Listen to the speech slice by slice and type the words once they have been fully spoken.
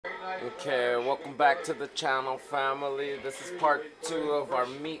Okay, welcome back to the channel, family. This is part 2 of our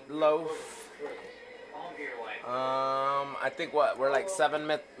meatloaf. I think we're like 7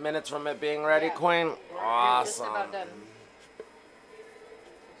 minutes from it being ready, Yeah. Queen. Awesome. Just about done.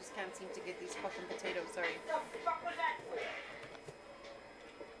 I just can't seem to get these fucking potatoes. Sorry.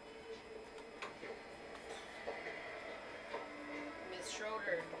 Miss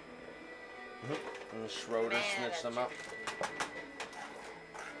Schroeder. Schroeder snitched them up.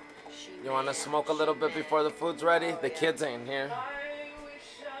 She You want to smoke a little bit before the food's ready? The kids ain't here.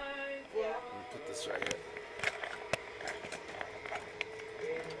 Let me put this right here.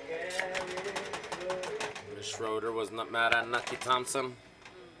 Miss Schroeder was not mad at Nucky Thompson.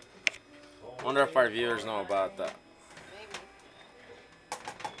 Wonder if our viewers know about that. Maybe.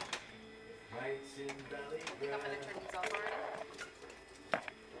 I think I'm gonna turn these off already.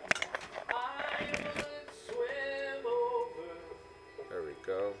 There we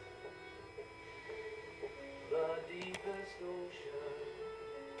go.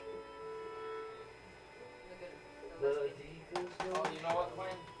 Oh, you know what,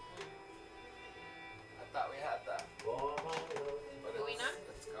 Queen? I thought we had that. But Do we not?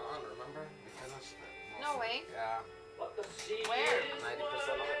 It's gone, remember? We finished it. No way. Yeah. Where?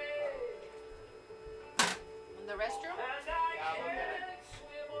 90% of it. In the restroom? Yeah, look at it.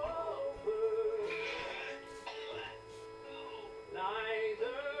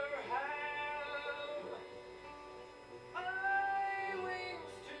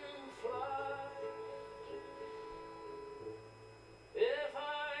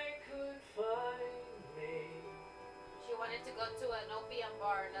 She wanted to go to an opium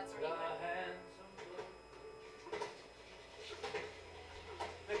bar, and that's where he went.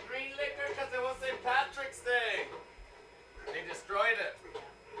 The green liquor because it was St. Patrick's Day. They destroyed it. And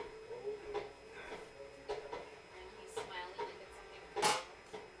he's smiling like it's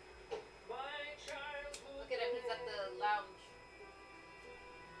something. Look at him, he's at the lounge.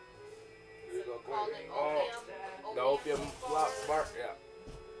 Here we go, Called Queen. an Oh, opium. the opium bar. Yeah.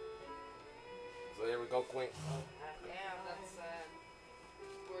 So here we go, Queen. Yeah, that's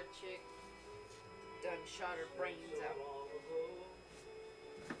poor chick. Done shot her brains out.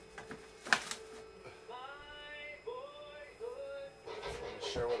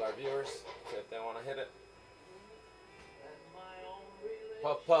 Share with our viewers see if they want to hit it.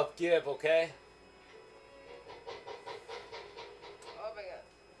 Puff, puff, give, okay? Oh my god.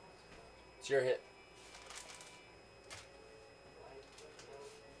 It's your hit.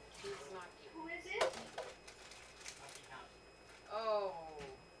 Who's knocking? Who is it? Oh.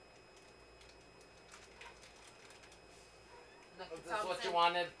 Is this what you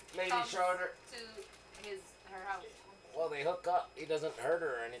wanted, Lady Schroeder? To her house. Well, they hook up. He doesn't hurt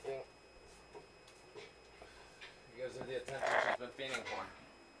her or anything. He gives her the attention she's been feeding for.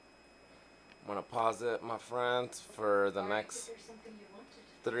 I'm going to pause it, my friends, for the next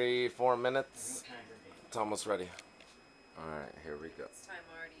 3-4 minutes. It's almost ready. Alright, here we go. It's time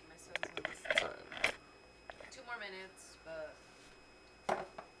already. My son's almost Time. 2 more minutes, but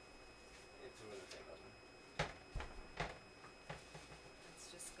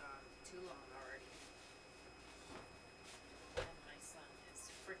it's just gone too long already. And my son is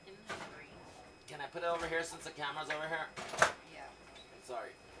freaking hungry. Can I put it over here since the camera's over here? Yeah.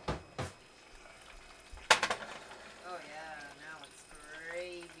 Sorry. Oh yeah, now it's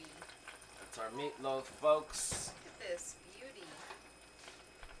gravy. That's our meatloaf, folks. Look at this beauty.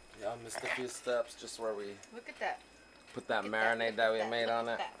 Yeah, I missed a few steps just where we Look at that. put that marinade that we made on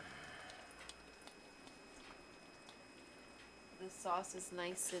it. The sauce is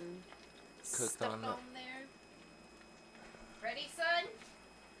nice and Cooked stuck on on it. there. Ready, son?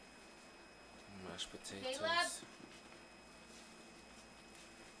 Mashed potatoes. Caleb?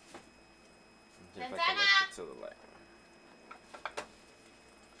 See if I can Santana? lift it to the light.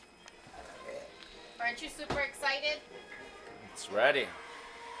 Aren't you super excited? It's ready.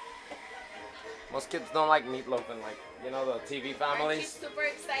 Most kids don't like meatloaf and like, you know, the TV Aren't you families. super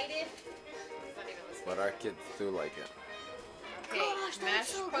excited? But our kids do like it. Okay, Gosh, that's mashed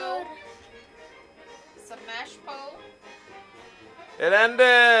so po. good. Some mashed po. It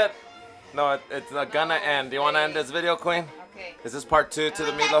ended! No, it's not gonna end. Do you want to end this video, Queen? Okay. Is this part 2 to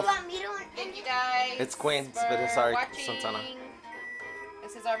the You meatloaf? want me to Thank you guys. It's Queen. for Sorry, watching. Santana.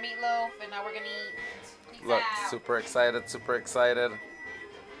 This is our meatloaf, and now we're gonna eat. Peace Look, out. super excited, super excited.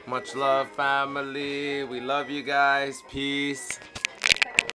 Much love, family. We love you guys. Peace.